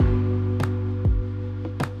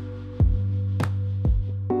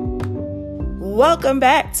Welcome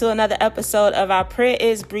back to another episode of our Prayer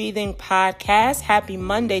is Breathing podcast. Happy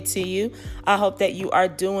Monday to you. I hope that you are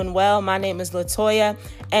doing well. My name is Latoya,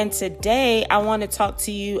 and today I want to talk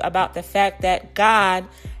to you about the fact that God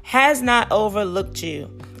has not overlooked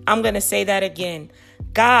you. I'm going to say that again.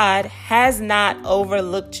 God has not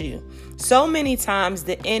overlooked you. So many times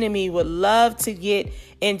the enemy would love to get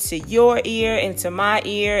into your ear, into my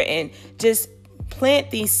ear, and just plant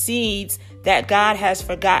these seeds that God has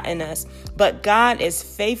forgotten us. But God is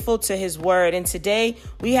faithful to his word. And today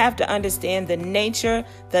we have to understand the nature,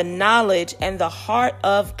 the knowledge, and the heart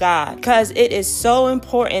of God, because it is so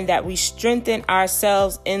important that we strengthen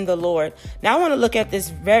ourselves in the Lord. Now I want to look at this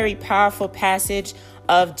very powerful passage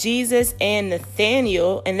of Jesus and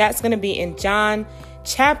Nathanael, and that's going to be in John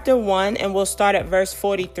chapter 1, and we'll start at verse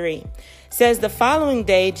 43. It says, the following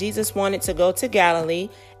day, Jesus wanted to go to Galilee,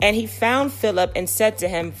 and he found Philip and said to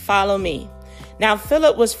him, follow me. Now,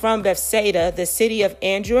 Philip was from Bethsaida, the city of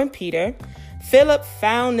Andrew and Peter. Philip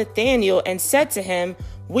found Nathanael and said to him,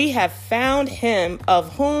 we have found him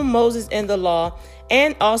of whom Moses in the law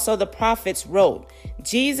and also the prophets wrote,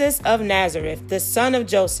 Jesus of Nazareth, the son of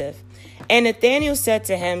Joseph. And Nathanael said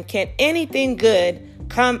to him, can anything good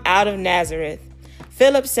come out of Nazareth?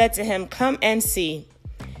 Philip said to him, come and see.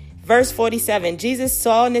 Verse 47, Jesus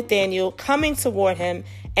saw Nathanael coming toward him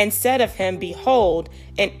and said of him, behold,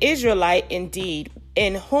 an Israelite indeed,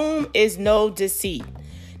 in whom is no deceit.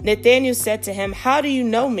 Nathanael said to him, how do you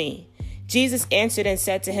know me? Jesus answered and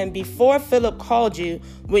said to him, before Philip called you,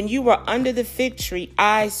 when you were under the fig tree,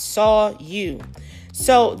 I saw you.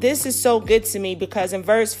 So this is so good to me because in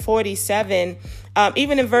verse 47,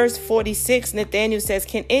 even in verse 46, Nathanael says,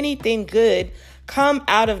 can anything good come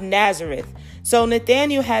out of Nazareth? So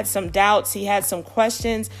Nathanael had some doubts. He had some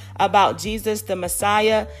questions about Jesus, the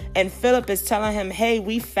Messiah. And Philip is telling him, hey,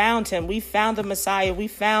 we found him. We found the Messiah. We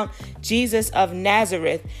found Jesus of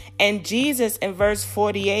Nazareth. And Jesus in verse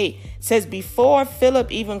 48 says, before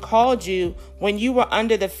Philip even called you, when you were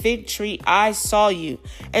under the fig tree, I saw you.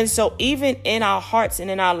 And so even in our hearts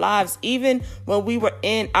and in our lives, even when we were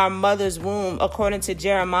in our mother's womb, according to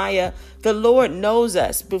Jeremiah, the Lord knows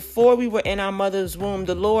us. Before we were in our mother's womb,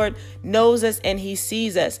 the Lord knows us and he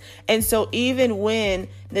sees us. And so even when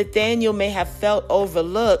Nathanael may have felt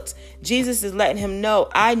overlooked, Jesus is letting him know,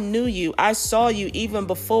 I knew you. I saw you even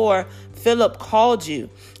before Philip called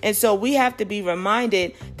you. And so we have to be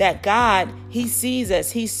reminded that God, he sees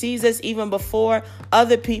us. He sees us even before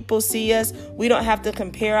other people see us. We don't have to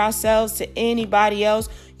compare ourselves to anybody else.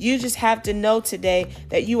 You just have to know today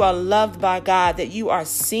that you are loved by God, that you are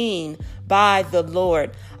seen by the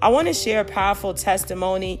Lord. I want to share a powerful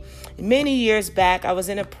testimony. Many years back, I was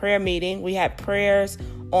in a prayer meeting. We had prayers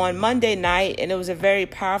on Monday night, and it was a very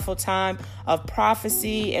powerful time of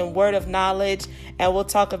prophecy and word of knowledge. And we'll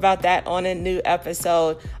talk about that on a new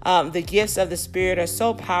episode. The gifts of the Spirit are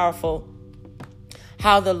so powerful,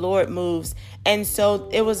 how the Lord moves. And so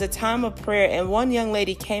it was a time of prayer, and one young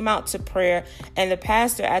lady came out to prayer, and the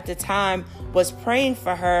pastor at the time was praying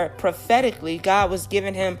for her prophetically. God was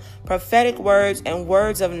giving him prophetic words and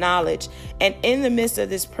words of knowledge. And in the midst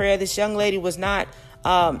of this prayer, this young lady was not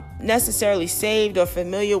necessarily saved or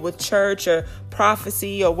familiar with church or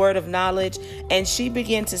prophecy or word of knowledge. And she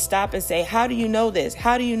began to stop and say, how do you know this?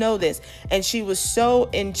 How do you know this? And she was so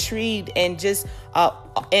intrigued and just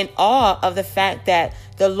in awe of the fact that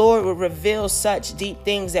the Lord would reveal such deep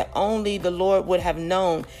things that only the Lord would have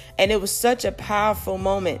known. And it was such a powerful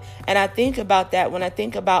moment. And I think about that when I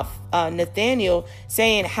think about Nathanael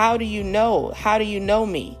saying, how do you know? How do you know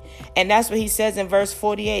me? And that's what he says in verse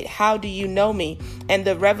 48. How do you know me? And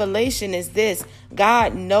the revelation is this: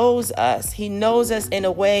 God knows us. He knows us in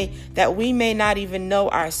a way that we may not even know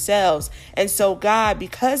ourselves. And so God,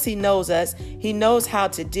 because he knows us, he knows how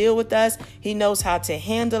to deal with us. He knows how to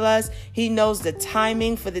handle us. He knows the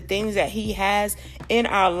timing for the things that he has in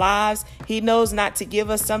our lives. He knows not to give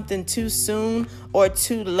us something too soon or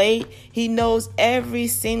too late. He knows every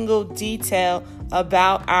single detail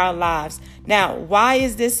about our lives. Now, why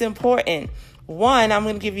is this important? One, I'm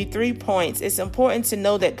going to give you 3 points. It's important to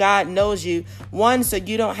know that God knows you. One, so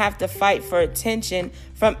you don't have to fight for attention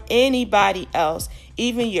from anybody else,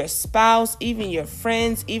 even your spouse, even your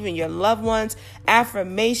friends, even your loved ones.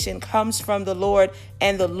 Affirmation comes from the Lord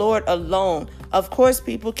and the Lord alone. Of course,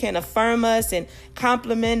 people can affirm us and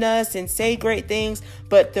compliment us and say great things,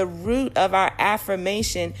 but the root of our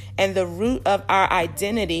affirmation and the root of our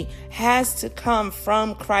identity has to come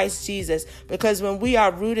from Christ Jesus, because when we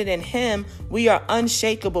are rooted in him, we are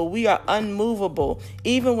unshakable. We are unmovable.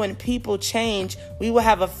 Even when people change, we will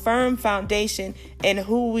have a firm foundation in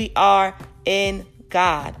who we are in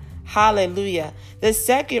God. Hallelujah. The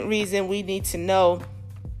second reason we need to know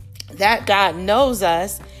that God knows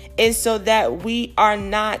us is so that we are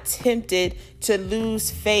not tempted to lose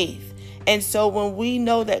faith. And so when we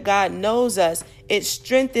know that God knows us, it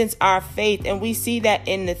strengthens our faith. And we see that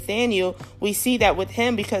in Nathanael. We see that with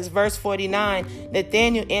him because verse 49,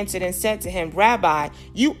 Nathanael answered and said to him, Rabbi,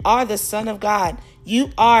 you are the Son of God.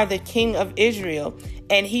 You are the King of Israel.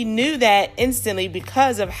 And he knew that instantly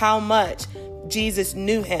because of how much Jesus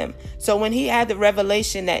knew him. So when he had the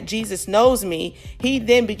revelation that Jesus knows me, he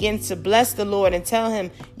then begins to bless the Lord and tell him,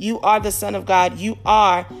 you are the Son of God. You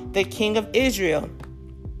are the King of Israel.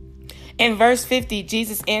 In verse 50,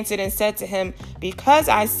 Jesus answered and said to him, because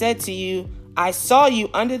I said to you, I saw you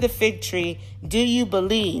under the fig tree, do you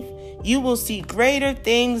believe? You will see greater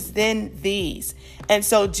things than these. And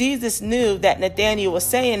so Jesus knew that Nathanael was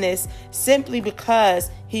saying this simply because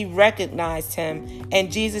he recognized him.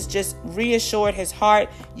 And Jesus just reassured his heart,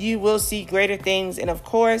 you will see greater things. And of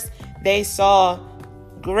course, they saw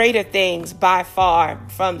greater things by far,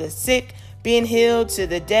 from the sick being healed to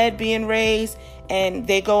the dead being raised. And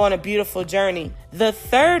they go on a beautiful journey. The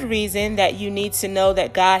third reason that you need to know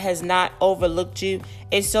that God has not overlooked you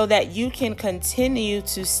is so that you can continue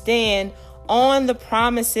to stand on the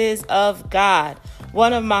promises of God.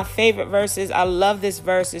 One of my favorite verses, I love this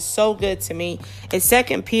verse, it's so good to me, is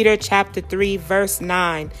 2 Peter chapter 3, verse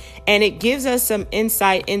 9. And it gives us some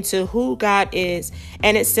insight into who God is.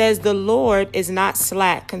 And it says, the Lord is not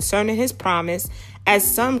slack concerning his promise, as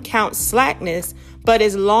some count slackness, but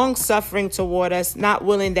is long-suffering toward us, not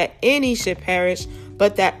willing that any should perish,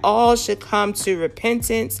 but that all should come to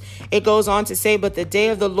repentance. It goes on to say, but the day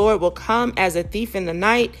of the Lord will come as a thief in the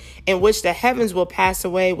night, in which the heavens will pass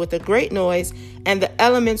away with a great noise, and the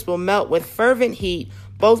elements will melt with fervent heat.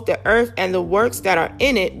 Both the earth and the works that are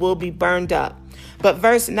in it will be burned up. But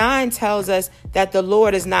verse 9 tells us that the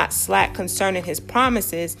Lord is not slack concerning his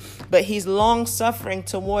promises, but he's long-suffering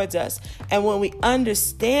towards us. And when we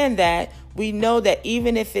understand that, we know that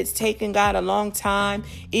even if it's taken God a long time,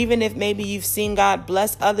 even if maybe you've seen God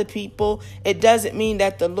bless other people, it doesn't mean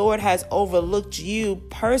that the Lord has overlooked you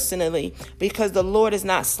personally, because the Lord is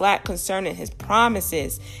not slack concerning his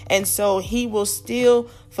promises. And so he will still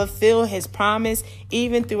fulfill his promise,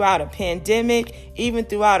 even throughout a pandemic, even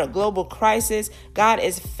throughout a global crisis. God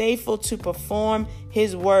is faithful to perform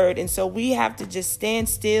his word. And so we have to just stand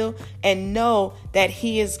still and know that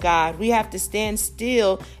he is God. We have to stand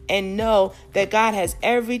still and know that God has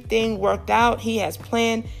everything worked out. He has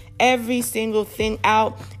planned every single thing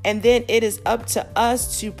out. And then it is up to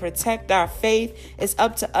us to protect our faith. It's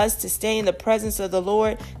up to us to stay in the presence of the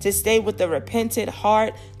Lord, to stay with the repentant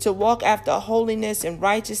heart, to walk after holiness and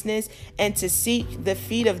righteousness, and to seek the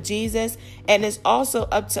feet of Jesus. And it's also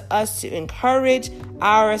up to us to encourage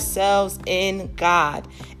ourselves in God.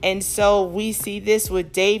 And so we see this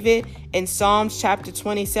with David in Psalms chapter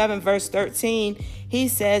 27, verse 13. He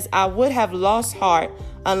says, I would have lost heart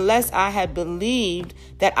unless I had believed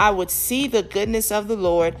that I would see the goodness of the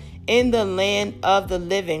Lord in the land of the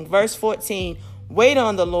living. Verse 14, wait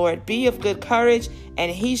on the Lord, be of good courage,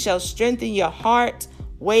 and he shall strengthen your heart.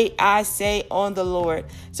 Wait, I say, on the Lord.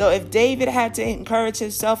 So if David had to encourage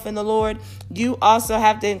himself in the Lord, you also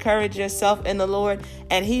have to encourage yourself in the Lord.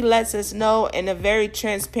 And he lets us know in a very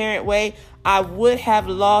transparent way, I would have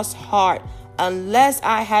lost heart unless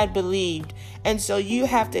I had believed. And so you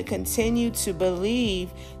have to continue to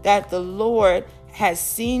believe that the Lord has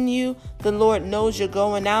seen you. The Lord knows you're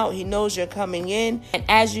going out. He knows you're coming in. And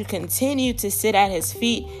as you continue to sit at his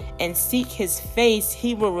feet and seek his face,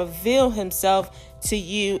 he will reveal himself to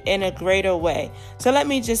you in a greater way. So let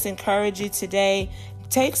me just encourage you today.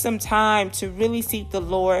 Take some time to really seek the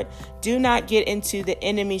Lord. Do not get into the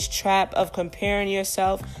enemy's trap of comparing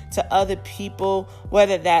yourself to other people,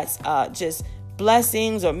 whether that's just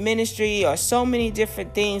blessings or ministry or so many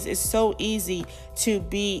different things. It's so easy to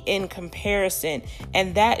be in comparison,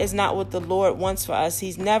 and that is not what the Lord wants for us.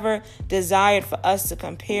 He's never desired for us to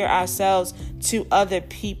compare ourselves to other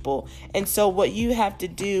people. And so what you have to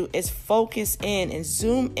do is focus in and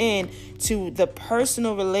zoom in to the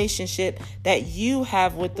personal relationship that you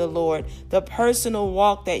have with the Lord, the personal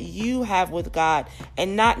walk that you have with God,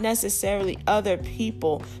 and not necessarily other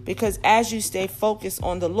people. Because as you stay focused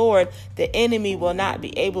on the Lord, the enemy will not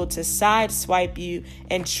be able to sideswipe you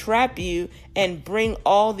and trap you and and bring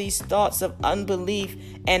all these thoughts of unbelief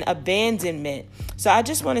and abandonment. So I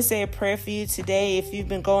just want to say a prayer for you today. If you've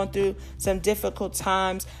been going through some difficult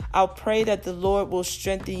times, I'll pray that the Lord will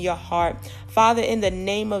strengthen your heart. Father, in the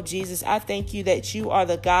name of Jesus, I thank you that you are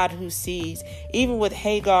the God who sees. Even with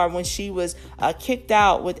Hagar, when she was kicked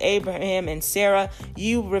out with Abraham and Sarah,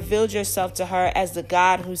 you revealed yourself to her as the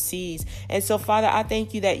God who sees. And so, Father, I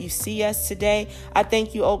thank you that you see us today. I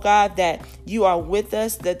thank you, oh God, that you are with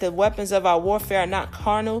us, that the weapons of our warfare are not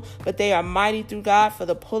carnal, but they are mighty through God for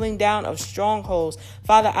the pulling down of strongholds.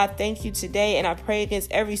 Father, I thank you today, and I pray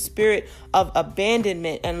against every spirit of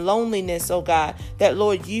abandonment and loneliness, oh God, that,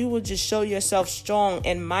 Lord, you will just show yourself strong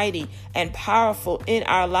and mighty and powerful in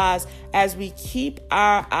our lives as we keep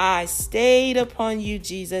our eyes stayed upon you,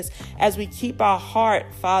 Jesus, as we keep our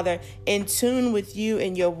heart, Father, in tune with you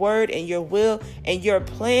and your word and your will and your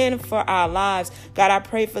plan for our lives. God, I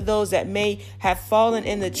pray for those that may have fallen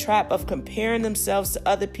in the trap of comparing themselves to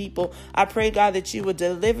other people. I pray, God, that you would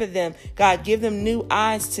deliver them. God, give them new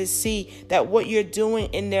eyes to see that what you're doing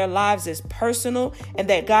in their lives is personal, and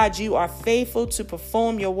that, God, you are faithful to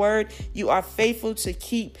perform your word. You are faithful to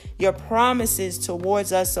keep your promises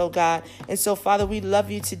towards us, oh God. And so, Father, we love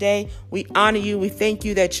you today. We honor you. We thank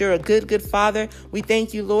you that you're a good, good Father. We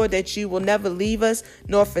thank you, Lord, that you will never leave us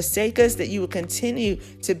nor forsake us, that you will continue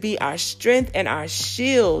to be our strength and our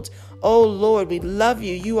shield. Oh, Lord, we love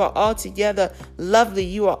you. You are altogether lovely.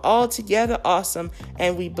 You are altogether awesome.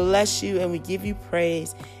 And we bless you and we give you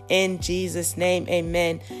praise. In Jesus' name,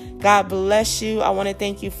 amen. God bless you. I want to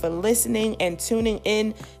thank you for listening and tuning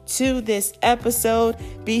in to this episode.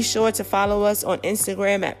 Be sure to follow us on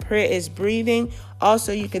Instagram at Prayer is Breathing.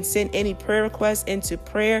 Also, you can send any prayer requests into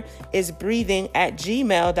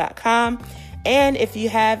prayerisbreathing@gmail.com. And if you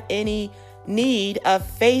have any need of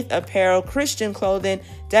faith apparel, Christian clothing,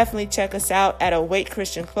 definitely check us out at Awake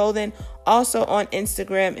Christian Clothing, also on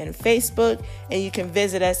Instagram and Facebook. And you can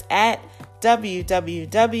visit us at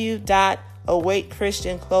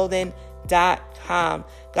www.awakechristianclothing.com.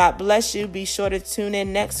 God bless you. Be sure to tune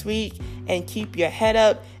in next week and keep your head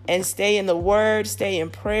up and stay in the word, stay in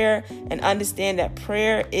prayer, and understand that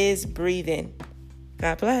prayer is breathing.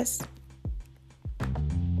 God bless.